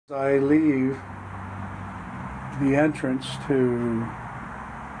I leave the entrance to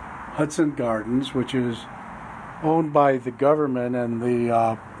Hudson Gardens, which is owned by the government and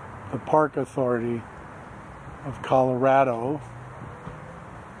the Park Authority of Colorado.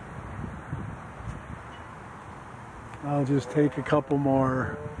 I'll just take a couple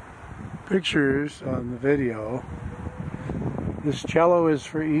more pictures on the video. This cello is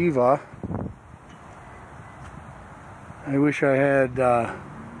for Eva. I wish I had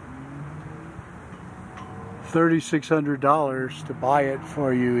 $3,600 to buy it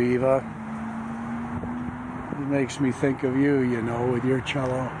for you, Eva. It makes me think of you, you know, with your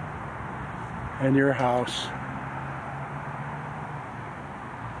cello and your house.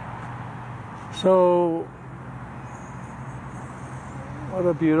 So, what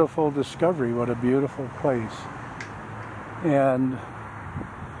a beautiful discovery, what a beautiful place. And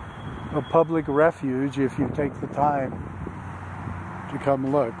a public refuge if you take the time to come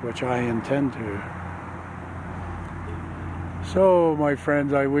look, which I intend to. So, my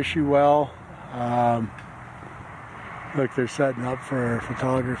friends, I wish you well. Look, they're setting up for a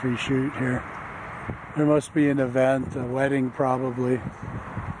photography shoot here. There must be an event, a wedding probably.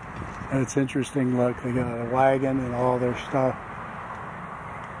 And it's interesting, look, they got a wagon and all their stuff.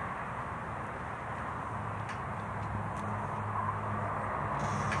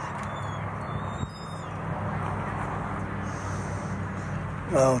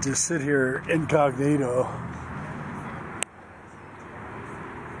 I'll just sit here incognito.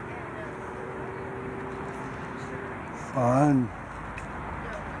 Fun.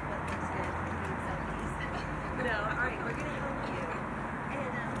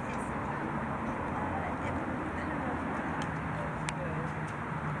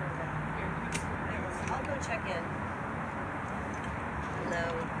 I'll go check in. Hello.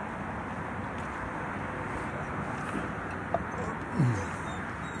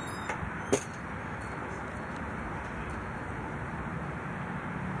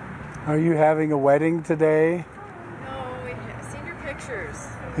 Are you having a wedding today? No, senior pictures.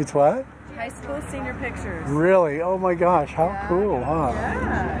 It's what? High school senior pictures. Really? Oh my gosh, how Yeah. cool, huh?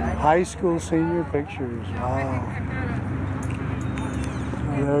 Yeah. High school senior pictures. Wow.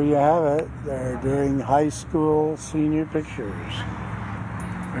 Well, there you have it. They're doing high school senior pictures.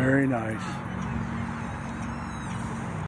 Very nice.